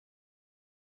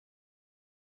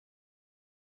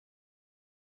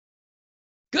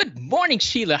Good morning,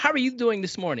 Sheila. How are you doing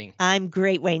this morning? I'm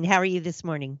great, Wayne. How are you this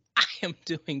morning? I am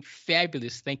doing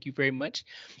fabulous. Thank you very much.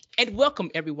 And welcome,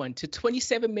 everyone, to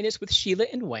 27 Minutes with Sheila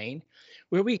and Wayne,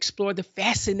 where we explore the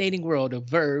fascinating world of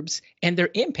verbs and their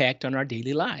impact on our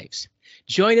daily lives.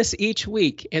 Join us each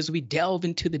week as we delve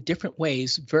into the different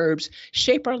ways verbs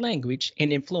shape our language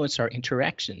and influence our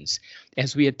interactions,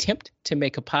 as we attempt to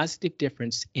make a positive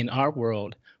difference in our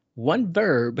world, one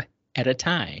verb at a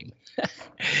time.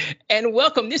 And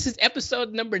welcome. This is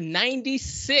episode number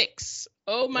 96.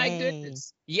 Oh my Yay.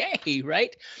 goodness. Yay,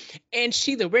 right? And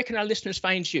Sheila, where can our listeners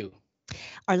find you?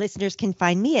 Our listeners can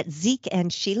find me at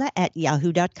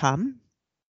zekeandsheila@yahoo.com.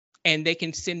 And they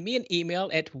can send me an email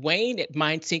at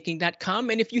wayne@mindsyncing.com.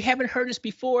 And if you haven't heard us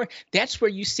before, that's where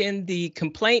you send the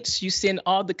complaints, you send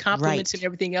all the compliments and Right.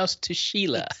 everything else to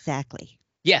Sheila. Exactly.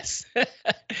 Yes.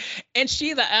 And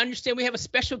Sheila, I understand we have a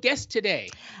special guest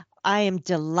today. I am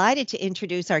delighted to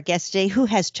introduce our guest today who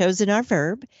has chosen our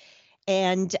verb.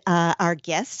 And our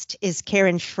guest is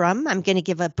Karen Schrum. I'm going to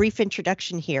give a brief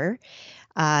introduction here.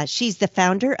 She's the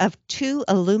founder of 2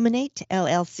 Illuminate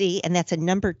LLC, and that's a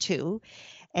number 2,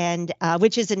 and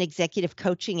which is an executive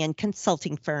coaching and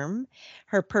consulting firm.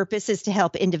 Her purpose is to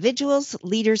help individuals,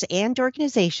 leaders, and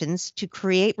organizations to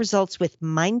create results with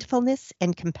mindfulness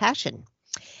and compassion.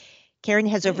 Karen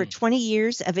has over 20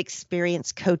 years of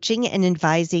experience coaching and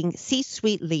advising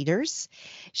C-suite leaders.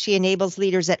 She enables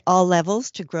leaders at all levels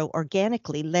to grow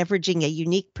organically, leveraging a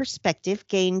unique perspective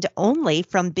gained only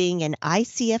from being an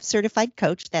ICF certified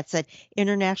coach, that's an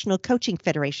International Coaching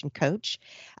Federation coach,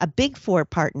 a Big Four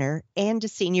partner, and a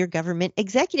senior government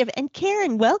executive. And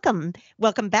Karen, welcome.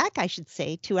 Welcome back, I should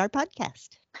say, to our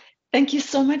podcast. Thank you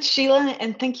so much, Sheila,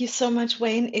 and thank you so much,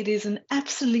 Wayne. It is an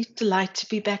absolute delight to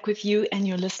be back with you and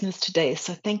your listeners today.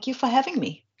 So thank you for having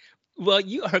me. Well,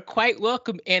 you are quite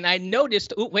welcome. And I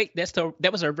noticed, oh wait, that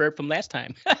was our verb from last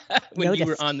time when you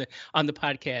were Noticed. on the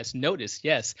podcast. Notice,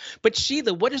 yes. But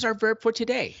Sheila, what is our verb for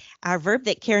today? Our verb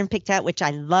that Karen picked out, which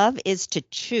I love, is to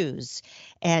choose.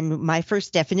 And my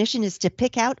first definition is to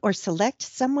pick out or select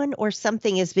someone or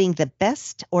something as being the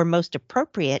best or most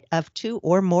appropriate of 2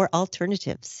 or more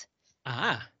alternatives.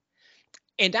 Ah,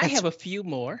 and I That's have a few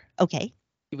more, okay.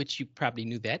 which you probably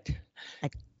knew that. I-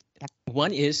 yep.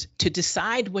 One is to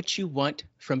decide what you want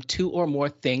from 2 or more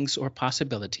things or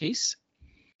possibilities.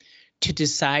 To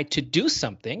decide to do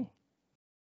something.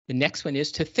 The next one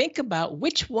is to think about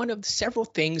which one of the several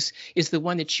things is the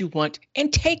one that you want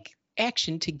and take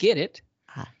action to get it.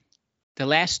 Ah. The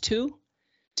last 2,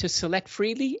 to select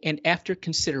freely and after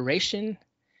consideration.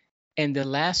 And the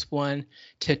last one,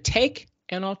 to take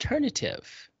an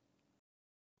alternative.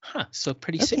 So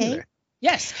pretty Okay. similar.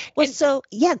 Yes. Well, And so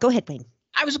yeah, go ahead, Wayne.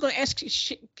 I was going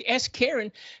to ask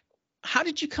Karen, how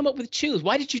did you come up with choose?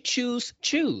 Why did you choose?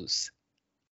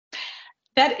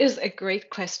 That is a great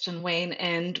question, Wayne.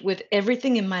 And with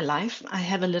everything in my life, I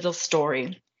have a little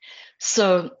story.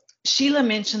 So Sheila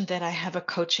mentioned that I have a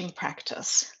coaching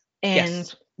practice. And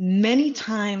Yes. many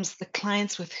times the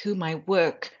clients with whom I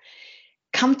work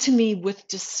come to me with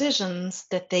decisions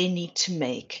that they need to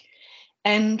make.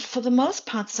 And for the most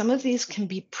part, some of these can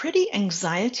be pretty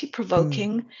anxiety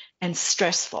provoking and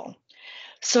stressful.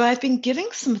 So I've been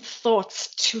giving some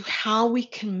thoughts to how we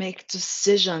can make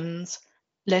decisions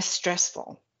less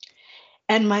stressful.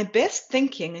 And my best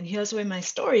thinking, and here's where my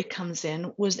story comes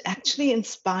in, was actually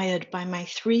inspired by my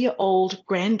 3-year-old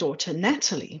granddaughter,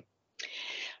 Natalie.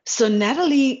 So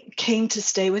Natalie came to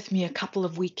stay with me a couple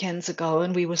of weekends ago,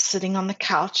 and we were sitting on the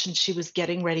couch and she was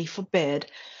getting ready for bed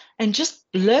and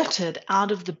just blurted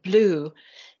out of the blue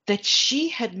that she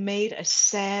had made a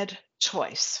sad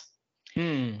choice.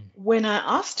 When I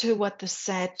asked her what the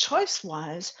sad choice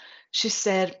was, she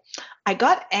said, I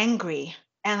got angry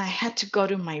and I had to go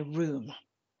to my room.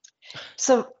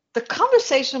 So the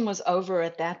conversation was over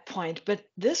at that point, but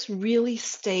this really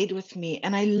stayed with me.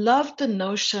 And I loved the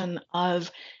notion of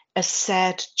a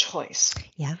sad choice.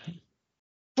 Yeah.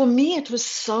 For me, it was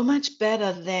so much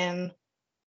better than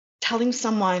telling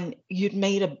someone you'd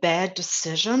made a bad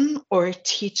decision or a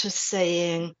teacher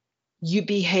saying you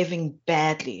behaving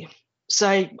badly. So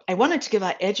I wanted to give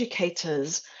our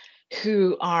educators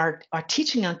who are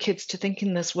teaching our kids to think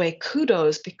in this way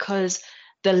kudos, because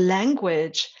the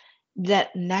language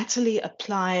that Natalie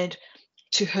applied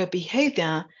to her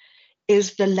behavior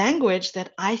is the language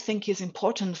that I think is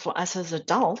important for us as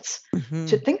adults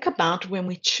to think about when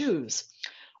we choose.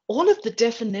 All of the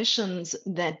definitions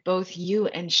that both you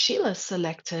and Sheila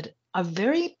selected are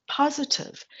very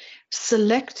positive,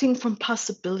 selecting from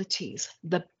possibilities,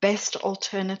 the best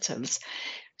alternatives.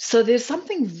 So there's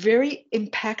something very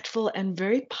impactful and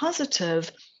very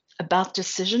positive about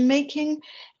decision making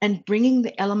and bringing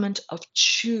the element of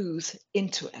choose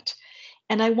into it.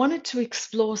 And I wanted to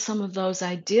explore some of those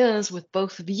ideas with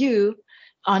both of you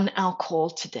on our call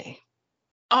today.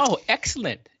 Oh,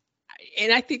 excellent.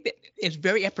 And I think that it's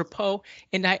very apropos.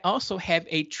 And I also have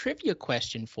a trivia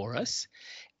question for us.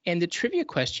 And the trivia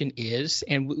question is,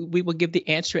 and we will give the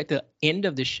answer at the end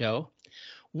of the show.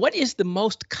 What is the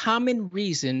most common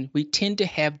reason we tend to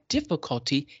have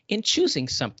difficulty in choosing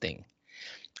something?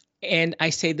 And I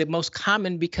say the most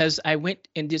common because I went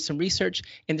and did some research,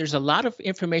 and there's a lot of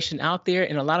information out there,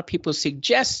 and a lot of people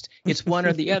suggest it's one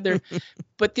or the other.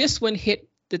 But this one hit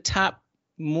the top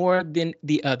more than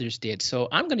the others did. So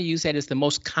I'm going to use that as the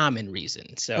most common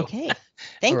reason. So, Okay.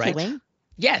 Thank you, Wayne.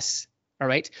 Yes. All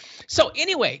right. So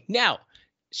anyway, now,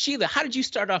 Sheila, how did you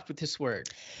start off with this word?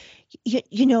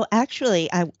 Actually,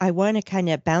 I want to kind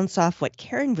of bounce off what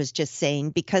Karen was just saying,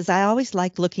 because I always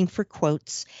like looking for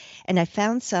quotes. And I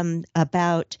found some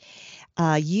about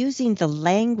using the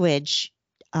language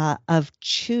of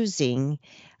choosing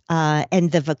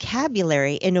and the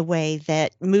vocabulary in a way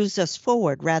that moves us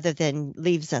forward rather than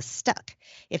leaves us stuck,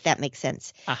 if that makes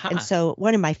sense. And so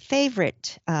one of my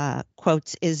favorite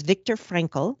quotes is Viktor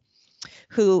Frankl,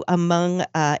 who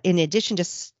in addition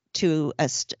to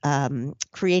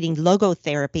creating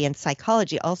logotherapy and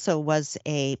psychology, also was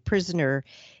a prisoner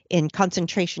in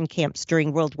concentration camps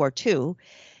during World War II.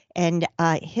 And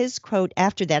his quote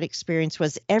after that experience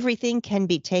was, "Everything can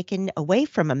be taken away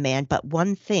from a man but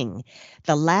one thing,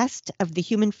 the last of the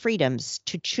human freedoms,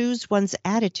 to choose one's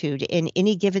attitude in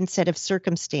any given set of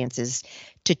circumstances,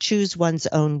 to choose one's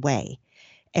own way."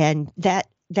 And that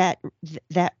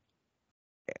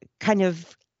kind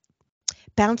of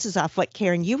bounces off what,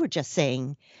 Karen, you were just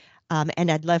saying. And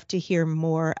I'd love to hear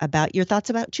more about your thoughts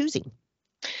about choosing.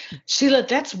 Sheila,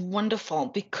 that's wonderful,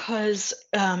 because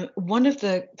one of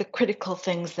the critical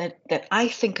things that I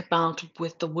think about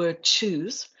with the word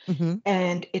choose,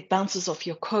 and it bounces off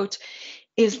your quote,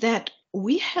 is that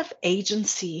we have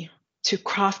agency to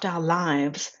craft our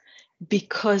lives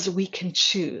because we can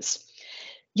choose.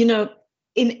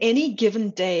 In any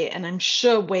given day, and I'm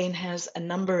sure Wayne has a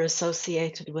number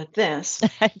associated with this.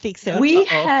 I think so. We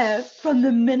have, from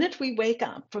the minute we wake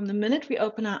up, from the minute we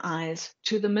open our eyes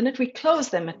to the minute we close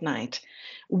them at night,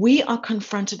 we are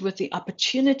confronted with the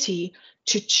opportunity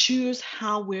to choose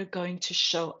how we're going to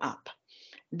show up.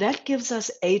 That gives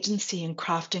us agency in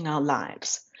crafting our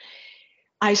lives.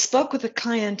 I spoke with a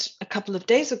client a couple of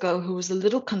days ago who was a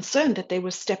little concerned that they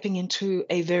were stepping into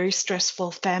a very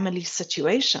stressful family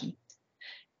situation.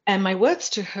 And my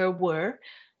words to her were,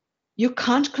 you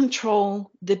can't control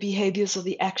the behaviors or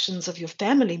the actions of your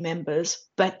family members,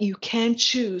 but you can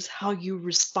choose how you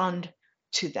respond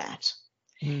to that.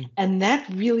 And that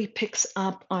really picks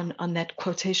up on that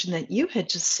quotation that you had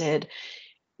just said.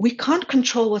 We can't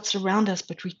control what's around us,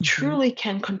 but we truly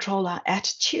can control our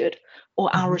attitude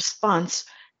or our response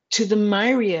to the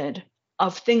myriad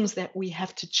of things that we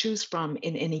have to choose from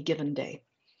in any given day.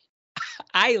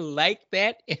 I like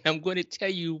that, and I'm going to tell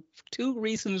you 2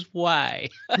 reasons why.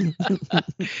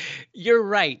 You're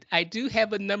right. I do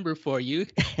have a number for you.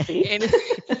 And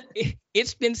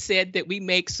it's been said that we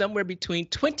make somewhere between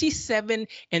 27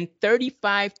 and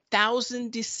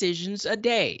 35,000 decisions a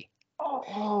day.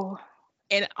 Oh.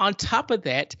 And on top of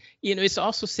that, it's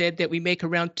also said that we make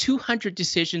around 200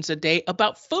 decisions a day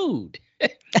about food.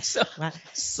 So, well,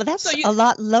 that's a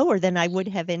lot lower than I would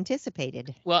have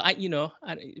anticipated. Well,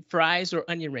 fries or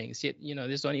onion rings.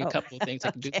 There's only a couple of things I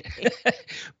can do.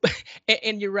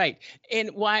 And you're right.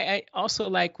 And why I also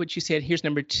like what you said, here's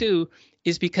number 2,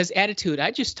 is because attitude.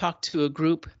 I just talked to a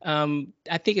group,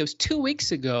 I think it was 2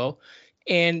 weeks ago,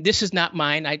 and this is not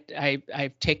mine.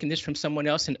 I've taken this from someone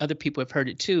else, and other people have heard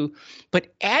it too.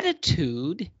 But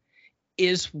attitude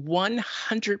is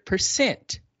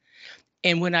 100%.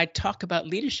 And when I talk about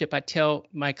leadership, I tell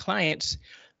my clients,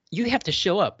 you have to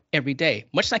show up every day.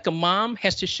 Much like a mom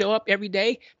has to show up every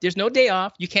day. There's no day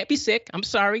off. You can't be sick. I'm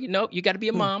sorry. No, you got to be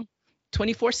a mom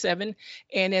 24/7.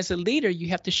 And as a leader, you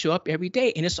have to show up every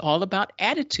day. And it's all about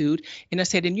attitude. And I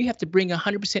said, and you have to bring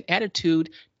 100% attitude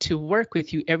to work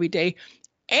with you every day.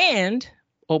 And,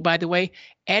 oh, by the way,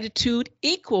 attitude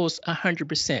equals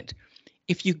 100%.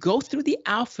 If you go through the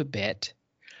alphabet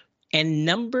and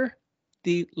number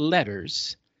the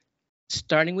letters,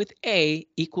 starting with A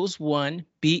equals 1,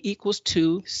 B equals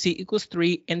 2, C equals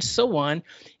 3, and so on.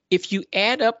 If you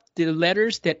add up the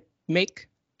letters that make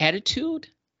attitude,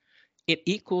 it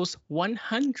equals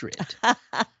 100.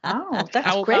 Oh, that's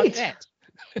How great. about that?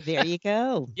 There you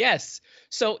go. Yes.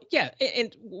 So, yeah.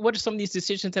 And what are some of these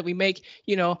decisions that we make?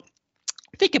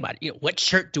 think about it. What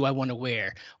shirt do I want to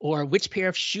wear, or which pair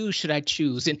of shoes should I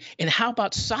choose, and how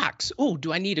about socks? Oh,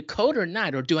 do I need a coat or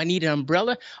not, or do I need an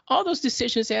umbrella? All those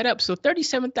decisions add up. So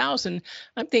 37,000.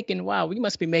 I'm thinking, wow, we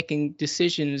must be making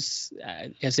decisions,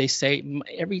 as they say,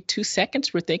 every 2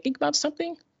 seconds. We're thinking about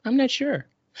something. I'm not sure.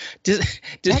 Does,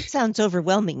 That sounds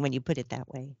overwhelming when you put it that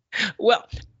way. well,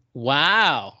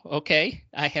 wow. Okay,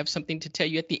 I have something to tell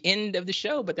you at the end of the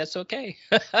show, but that's okay.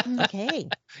 Okay.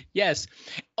 Yes.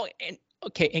 Oh, and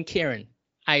okay, and Karen,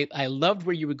 I loved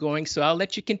where you were going, so I'll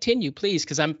let you continue, please,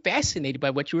 because I'm fascinated by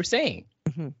what you were saying.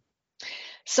 Mm-hmm.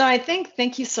 So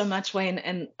thank you so much, Wayne.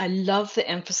 And I love the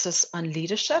emphasis on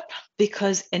leadership,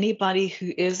 because anybody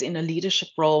who is in a leadership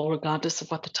role, regardless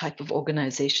of what the type of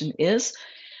organization is,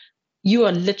 you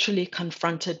are literally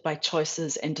confronted by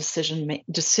choices and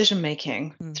decision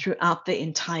making throughout the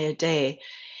entire day,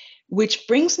 which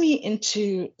brings me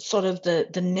into sort of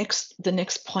the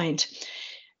next point.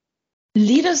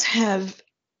 Leaders have,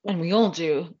 and we all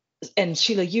do, and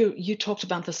Sheila, you talked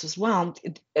about this as well.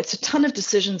 It's a ton of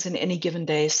decisions in any given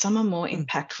day. Some are more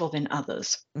impactful than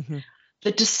others. Mm-hmm.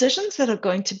 The decisions that are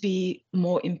going to be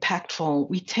more impactful,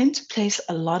 we tend to place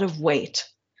a lot of weight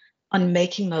on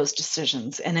making those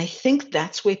decisions. And I think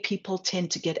that's where people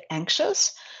tend to get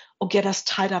anxious or get us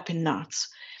tied up in knots.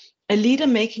 A leader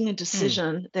making a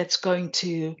decision that's going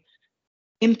to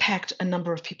impact a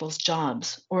number of people's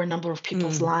jobs or a number of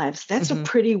people's lives, that's a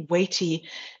pretty weighty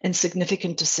and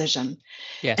significant decision.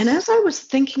 Yes. And as I was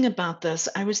thinking about this,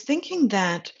 I was thinking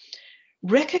that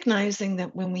recognizing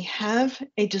that when we have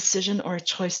a decision or a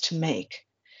choice to make,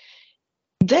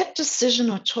 that decision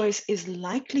or choice is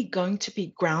likely going to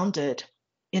be grounded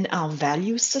in our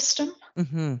value system.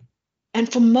 Mm-hmm.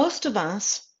 And for most of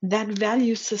us, that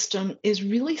value system is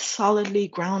really solidly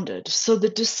grounded. So the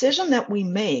decision that we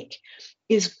make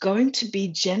is going to be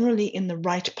generally in the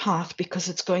right path because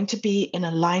it's going to be in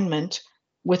alignment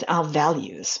with our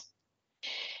values.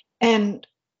 And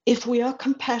if we are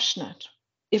compassionate,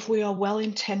 if we are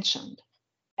well-intentioned,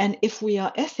 and if we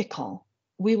are ethical,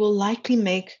 we will likely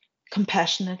make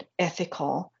compassionate,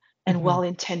 ethical, and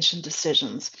well-intentioned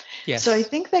decisions. Yes. So I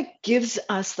think that gives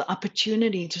us the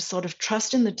opportunity to sort of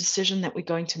trust in the decision that we're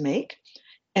going to make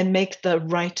and make the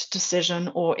right decision,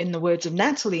 or in the words of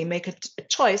Natalie, make a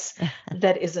choice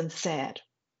that isn't sad.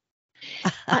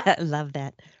 I love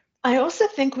that. I also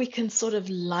think we can sort of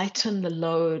lighten the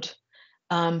load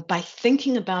by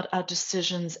thinking about our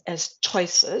decisions as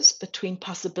choices between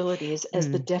possibilities,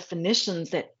 as the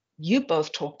definitions that you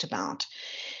both talked about.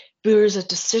 Whereas a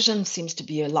decision seems to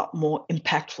be a lot more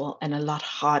impactful and a lot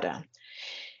harder.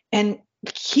 And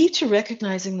key to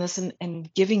recognizing this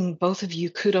and giving both of you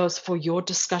kudos for your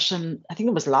discussion, I think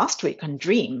it was last week on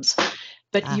dreams,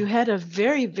 but you had a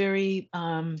very, very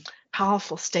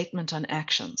powerful statement on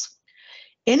actions.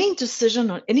 Any decision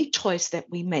or any choice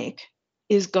that we make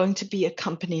is going to be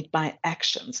accompanied by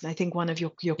actions. And I think one of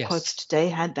your quotes today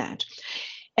had that.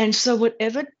 And so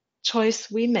whatever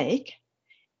choice we make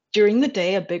during the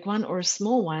day, a big one or a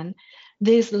small one,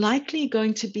 there's likely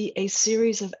going to be a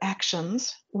series of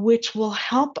actions which will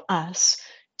help us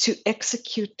to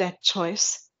execute that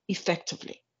choice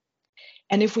effectively.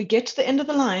 And if we get to the end of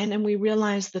the line and we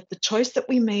realize that the choice that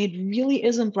we made really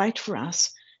isn't right for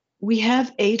us, we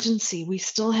have agency. We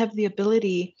still have the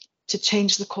ability to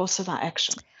change the course of our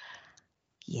action.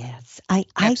 Yes, I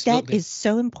that is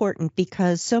so important,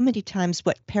 because so many times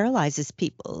what paralyzes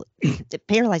people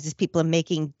in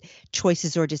making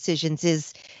choices or decisions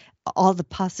is all the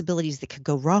possibilities that could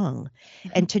go wrong.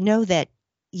 And to know that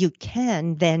you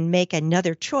can then make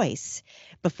another choice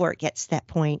before it gets to that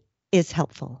point is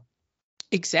helpful.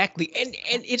 Exactly. And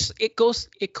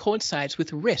it coincides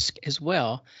with risk as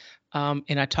well.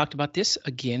 And I talked about this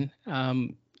again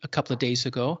a couple of days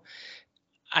ago.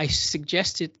 I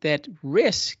suggested that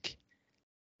risk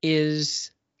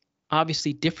is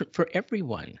obviously different for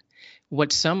everyone.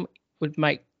 What some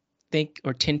might think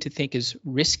or tend to think is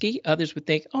risky, others would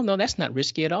think, oh, no, that's not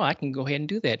risky at all. I can go ahead and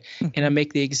do that. And I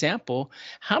make the example,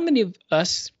 how many of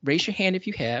us, raise your hand if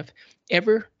you have,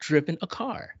 ever driven a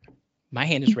car? My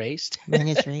hand is raised. Mine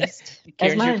is raised.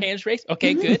 Karen's, your hand is raised?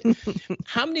 Okay, good.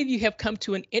 How many of you have come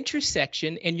to an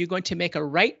intersection and you're going to make a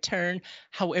right turn,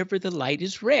 however the light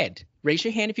is red? Raise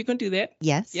your hand if you can do that.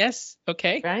 Yes. Yes.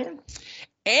 Okay. Right.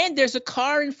 And there's a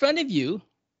car in front of you.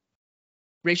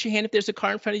 Raise your hand if there's a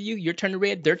car in front of you. You're turning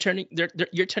red.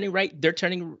 You're turning right. They're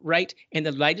turning right. And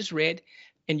the light is red.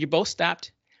 And you're both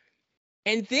stopped.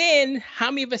 And then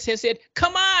how many of us have said,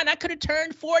 come on, I could have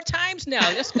turned 4 times now.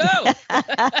 Let's go.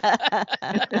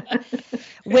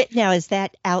 Now, is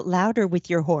that out loud or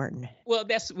with your horn? Well,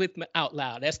 that's with my out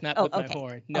loud. That's not with my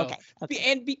horn. No.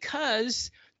 Okay. And because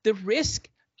The risk,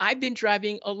 I've been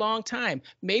driving a long time.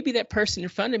 Maybe that person in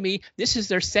front of me, this is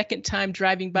their second time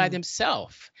driving by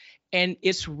themselves. And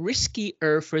it's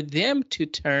riskier for them to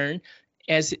turn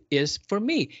as it is for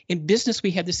me. In business,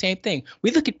 we have the same thing.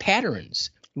 We look at patterns.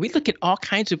 We look at all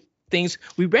kinds of things.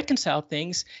 We reconcile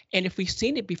things. And if we've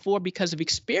seen it before because of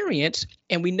experience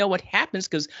and we know what happens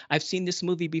because I've seen this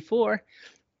movie before,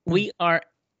 we are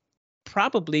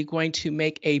probably going to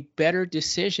make a better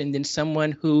decision than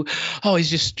someone who, is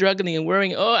just struggling and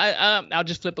worrying. I'll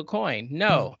just flip a coin.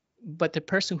 No. But the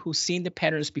person who's seen the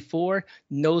patterns before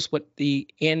knows what the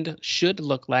end should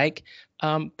look like.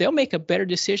 They'll make a better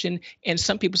decision. And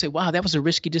some people say, wow, that was a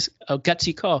risky,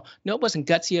 gutsy call. No, it wasn't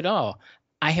gutsy at all.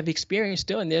 I have experience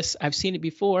doing this. I've seen it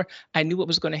before. I knew what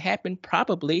was going to happen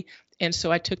probably. And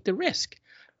so I took the risk.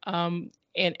 And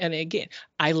again,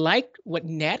 I like what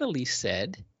Natalie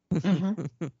said.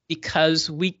 Because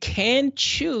we can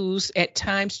choose at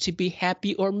times to be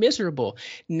happy or miserable.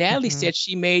 Natalie said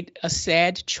she made a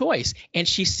sad choice and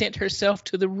she sent herself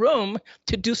to the room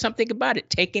to do something about it,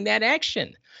 taking that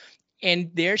action.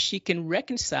 And there she can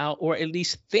reconcile or at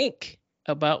least think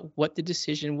about what the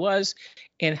decision was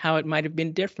and how it might have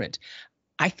been different.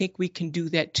 I think we can do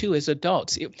that too as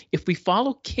adults. If we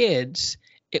follow kids,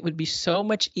 it would be so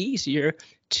much easier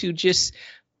to just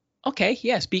okay,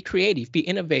 yes, be creative, be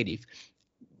innovative.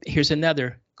 Here's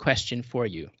another question for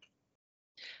you.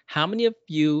 How many of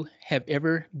you have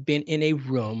ever been in a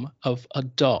room of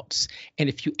adults? And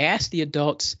if you ask the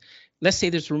adults, let's say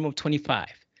there's a room of 25,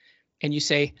 and you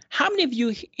say, how many of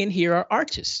you in here are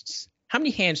artists? How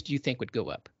many hands do you think would go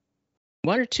up?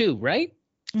 One or two, right?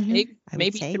 Maybe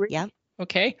say, three. Yeah.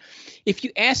 Okay. If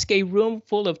you ask a room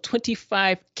full of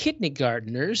 25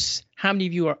 kindergartners, how many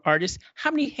of you are artists? How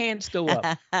many hands go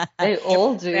up? They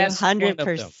all do. 100%.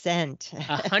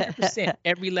 100%.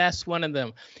 Every last one of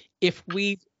them. If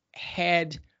we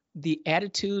had the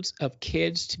attitudes of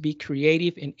kids to be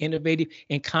creative and innovative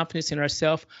and confidence in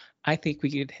ourselves, I think we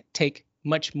could take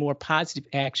much more positive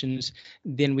actions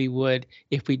than we would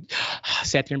if we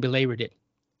sat there and belabored it.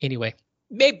 Anyway.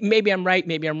 Maybe I'm right,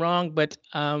 maybe I'm wrong, but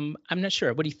I'm not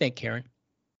sure. What do you think, Karen?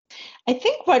 I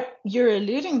think what you're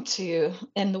alluding to,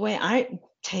 and the way I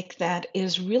take that,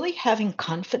 is really having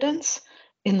confidence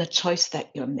in the choice that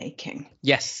you're making.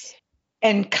 Yes.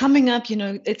 And coming up,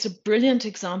 it's a brilliant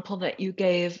example that you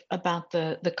gave about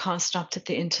the car stopped at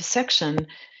the intersection.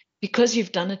 Because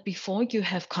you've done it before, you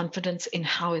have confidence in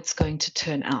how it's going to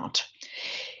turn out.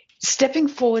 Stepping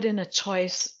forward in a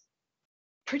choice,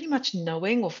 pretty much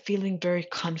knowing or feeling very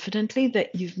confidently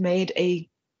that you've made a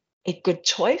good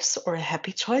choice or a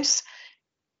happy choice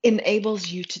enables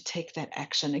you to take that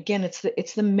action. Again,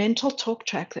 it's the mental talk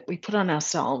track that we put on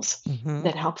ourselves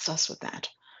that helps us with that.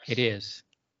 It is.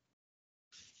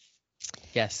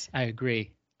 Yes, I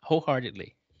agree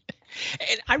wholeheartedly.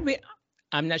 And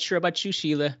I'm not sure about you,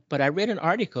 Sheila, but I read an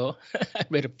article. I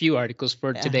read a few articles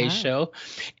for today's show.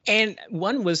 And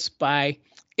one was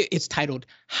it's titled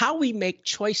How We Make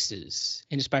Choices,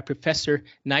 and it's by Professor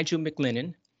Nigel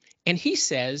McLennan. And he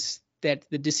says that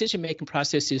the decision-making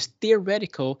process is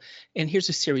theoretical, and here's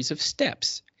a series of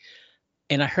steps.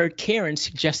 And I heard Karen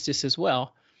suggest this as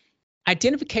well.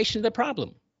 Identification of the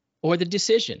problem or the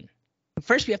decision.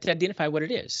 First, we have to identify what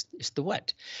it is. It's the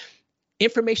what.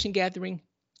 Information gathering,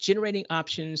 generating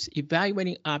options,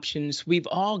 evaluating options. We've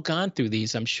all gone through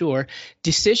these, I'm sure.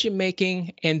 Decision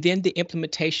making, and then the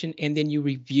implementation, and then you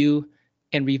review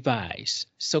and revise.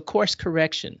 So course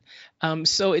correction.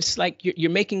 So it's like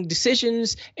you're making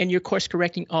decisions and you're course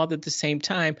correcting all at the same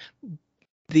time.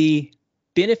 The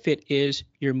benefit is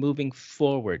you're moving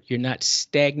forward. You're not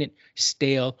stagnant,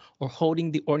 stale, or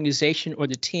holding the organization or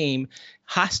the team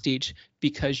hostage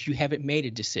because you haven't made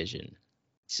a decision.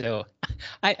 So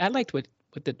I liked what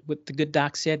the good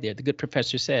doc said there, the good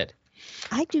professor said.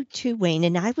 I do too, Wayne.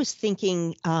 And I was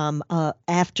thinking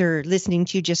after listening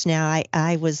to you just now,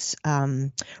 I was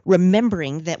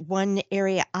remembering that one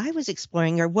area I was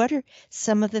exploring are what are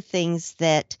some of the things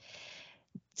that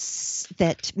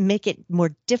make it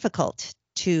more difficult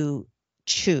to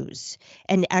choose.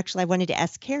 And actually, I wanted to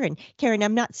ask Karen. Karen,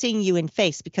 I'm not seeing you in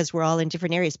face because we're all in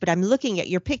different areas, but I'm looking at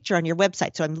your picture on your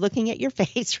website. So I'm looking at your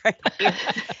face right here.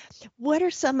 What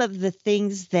are some of the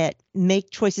things that make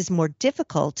choices more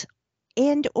difficult?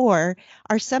 And or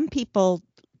do some people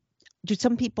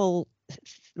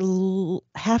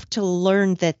have to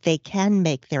learn that they can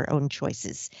make their own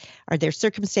choices? Are there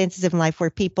circumstances in life where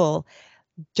people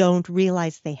don't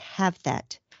realize they have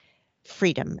that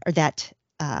freedom or that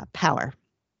power?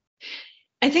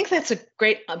 I think that's a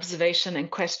great observation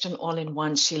and question all in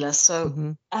one, Sheila.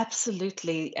 So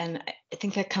absolutely. And I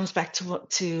think that comes back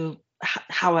to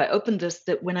how I opened this,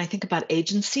 that when I think about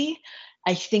agency,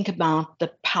 I think about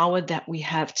the power that we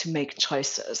have to make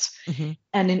choices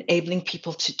and enabling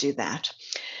people to do that.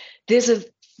 There's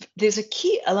a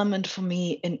key element for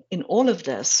me in all of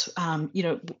this.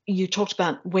 Wayne talked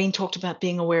about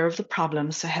being aware of the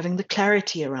problem, so having the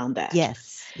clarity around that.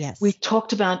 Yes. We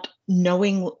talked about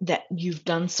knowing that you've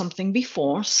done something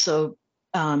before, so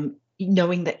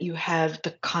knowing that you have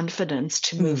the confidence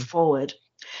to move forward.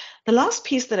 The last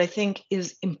piece that I think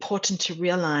is important to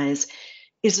realize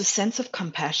is a sense of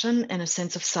compassion and a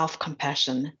sense of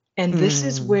self-compassion. And this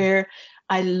is where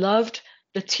I loved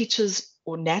the teacher's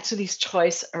or Natalie's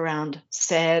choice around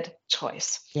sad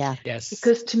choice. Yeah. Yes.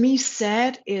 Because to me,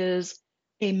 sad is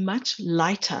a much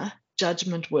lighter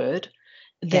judgment word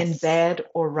than bad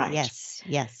or right.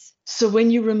 Yes. So when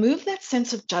you remove that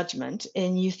sense of judgment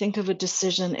and you think of a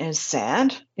decision as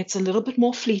sad, it's a little bit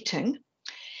more fleeting.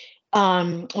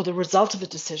 Or the result of a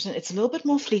decision, it's a little bit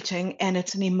more fleeting, and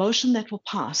it's an emotion that will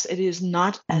pass. It is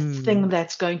not a thing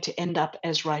that's going to end up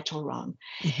as right or wrong.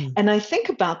 And I think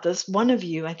about this, one of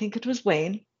you, I think it was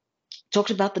Wayne, talked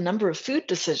about the number of food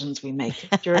decisions we make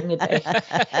during a day.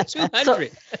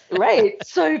 200. Right.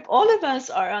 So all of us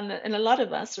are and a lot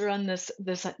of us are on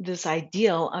this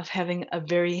ideal of having a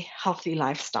very healthy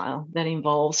lifestyle that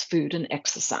involves food and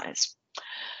exercise.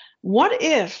 What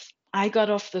if I got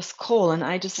off this call and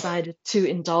I decided to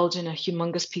indulge in a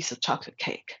humongous piece of chocolate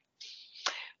cake?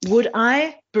 Would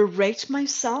I berate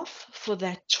myself for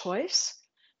that choice?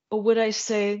 Or would I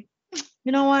say,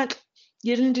 you know what?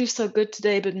 You didn't do so good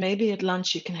today, but maybe at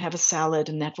lunch you can have a salad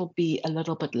and that will be a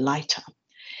little bit lighter.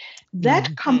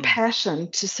 That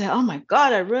compassion to say, oh my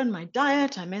God, I ruined my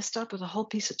diet. I messed up with a whole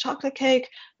piece of chocolate cake.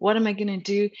 What am I going to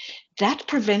do? That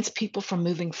prevents people from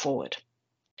moving forward.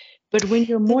 But when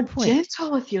you're more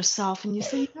gentle with yourself and you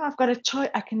say, I've got a choice,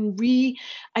 I can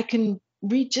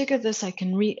rejigger this, I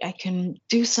can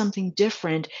do something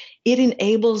different, it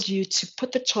enables you to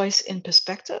put the choice in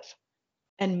perspective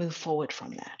and move forward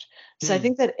from that. So I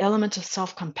think that element of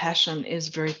self-compassion is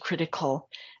very critical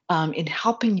in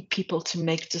helping people to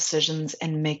make decisions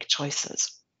and make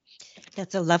choices.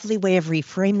 That's a lovely way of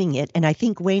reframing it. And I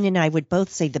think Wayne and I would both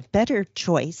say the better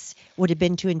choice would have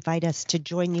been to invite us to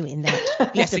join you in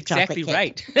that. That's exactly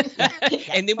right.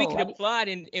 And then we could right. applaud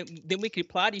and then we could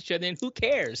applaud each other, and who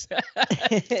cares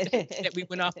that we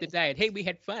went off the diet? Hey, we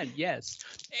had fun. Yes.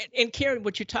 And Karen,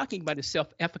 what you're talking about is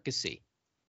self-efficacy.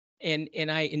 And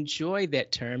I enjoy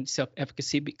that term,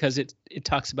 self-efficacy, because it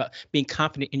talks about being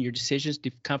confident in your decisions,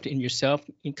 confident in yourself,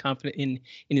 and confident in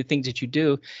the things that you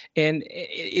do. And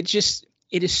it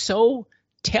is so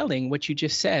telling what you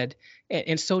just said,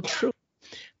 and so true.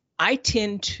 I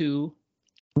tend to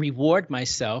reward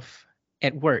myself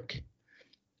at work.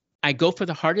 I go for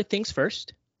the harder things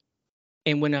first.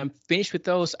 And when I'm finished with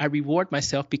those, I reward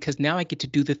myself because now I get to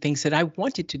do the things that I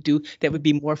wanted to do that would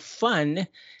be more fun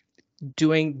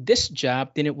doing this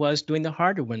job than it was doing the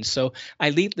harder ones. So I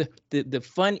leave the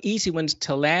fun, easy ones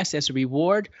to last as a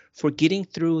reward for getting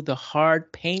through the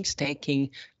hard, painstaking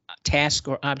tasks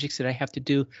or objects that I have to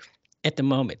do at the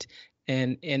moment.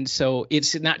 And so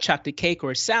it's not chocolate cake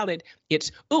or a salad.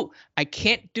 It's, I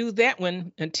can't do that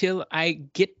one until I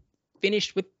get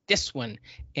finished with this one.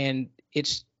 And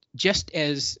it's just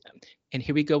as, and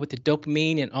here we go with the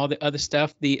dopamine and all the other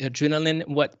stuff, the adrenaline,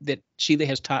 what that Sheila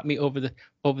has taught me over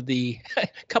the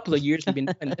couple of years we've been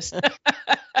doing this.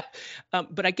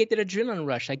 But I get that adrenaline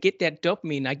rush. I get that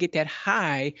dopamine. I get that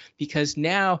high because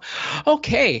now,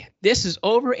 okay, this is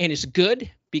over and it's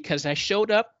good because I showed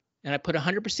up and I put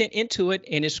 100% into it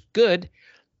and it's good.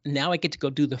 Now I get to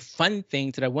go do the fun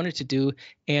things that I wanted to do,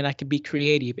 and I can be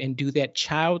creative and do that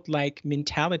childlike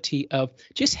mentality of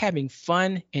just having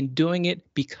fun and doing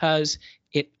it because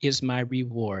it is my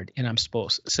reward and I'm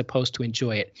supposed to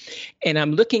enjoy it. And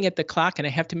I'm looking at the clock and I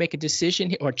have to make a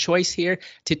decision or choice here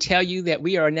to tell you that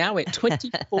we are now at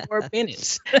 24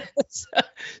 minutes.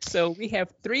 So we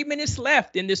have 3 minutes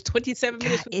left in this 27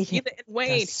 minutes with Sheila and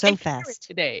Wayne. So fast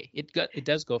today. It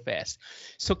does go fast.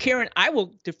 So Karen, I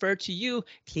will defer to you.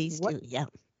 Please do. Yeah.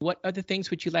 What other things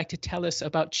would you like to tell us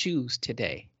about Choose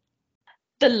today?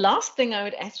 The last thing I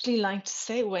would actually like to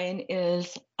say, Wayne,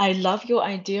 is I love your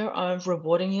idea of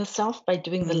rewarding yourself by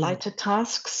doing the lighter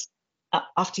tasks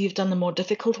after you've done the more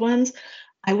difficult ones.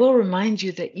 I will remind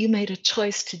you that you made a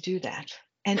choice to do that.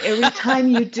 And every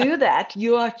time you do that,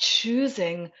 you are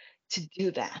choosing to do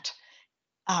that.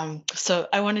 So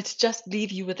I wanted to just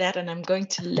leave you with that, and I'm going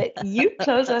to let you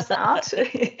close us out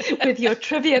with your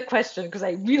trivia question because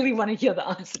I really want to hear the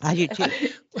answer. I do too.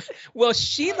 Well,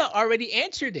 Sheila already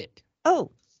answered it.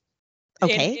 Oh,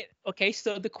 okay. Okay,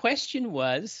 so the question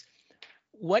was,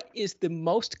 what is the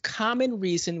most common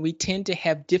reason we tend to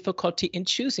have difficulty in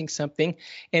choosing something?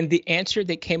 And the answer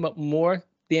that came up more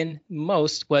than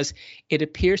most was it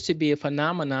appears to be a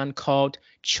phenomenon called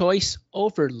choice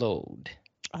overload.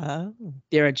 Oh.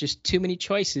 There are just too many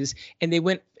choices. And they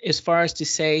went as far as to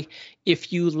say,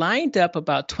 if you lined up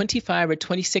about 25 or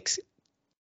 26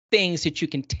 things that you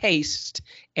can taste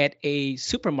at a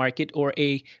supermarket or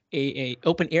a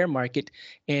open air market,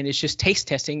 and it's just taste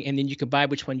testing, and then you can buy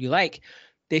which one you like.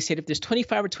 They said if there's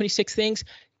 25 or 26 things,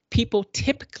 people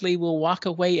typically will walk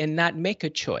away and not make a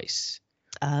choice.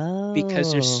 Oh.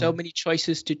 Because there's so many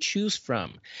choices to choose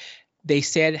from. They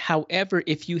said, however,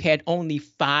 if you had only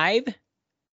 5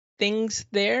 things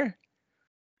there,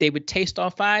 they would taste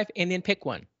all 5 and then pick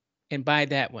one and buy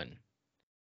that one.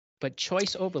 But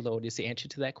choice overload is the answer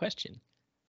to that question.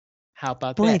 How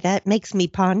about that? Boy, that makes me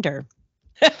ponder.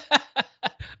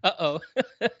 Uh-oh.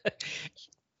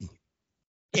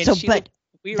 So, Sheila, but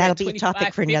that'll be a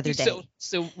topic for another day.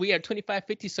 So we are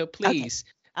 25:50, so please.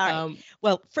 Okay. All right.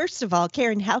 Well, first of all,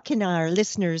 Karen, how can our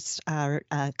listeners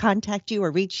contact you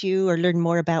or reach you or learn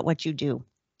more about what you do?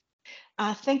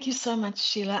 Thank you so much,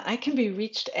 Sheila. I can be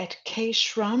reached at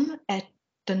kshrum at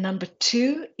the number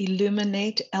 2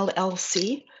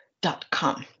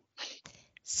 illuminatellc.com.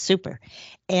 Super.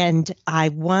 And I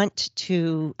want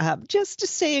to just to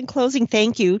say in closing,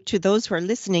 thank you to those who are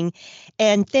listening.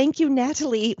 And thank you,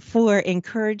 Natalie, for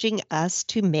encouraging us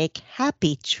to make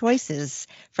happy choices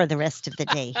for the rest of the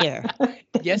day here.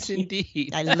 Yes,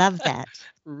 indeed. I love that.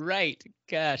 Right.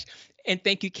 Gosh. And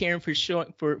thank you, Karen, for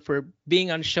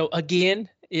being on the show again.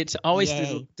 It's always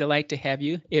a delight to have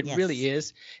you. It really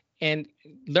is. And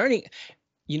learning,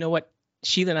 you know what?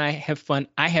 Sheila and I have fun.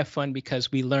 I have fun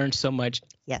because we learn so much.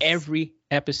 Yes. Every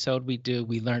episode we do,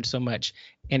 we learn so much.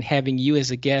 And having you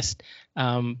as a guest,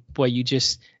 boy, you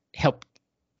just help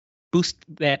boost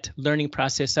that learning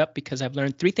process up because I've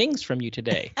learned 3 things from you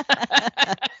today.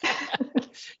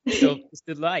 So it's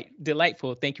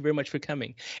delightful. Thank you very much for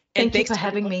coming. And thank you for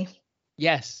having me.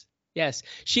 Yes. Yes.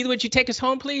 Sheila, would you take us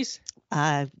home, please?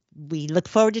 We look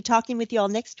forward to talking with you all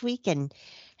next week and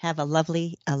have a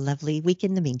lovely week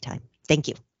in the meantime. Thank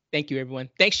you. Thank you, everyone.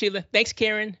 Thanks, Sheila. Thanks,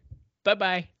 Karen.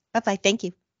 Bye-bye. Bye-bye. Thank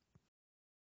you.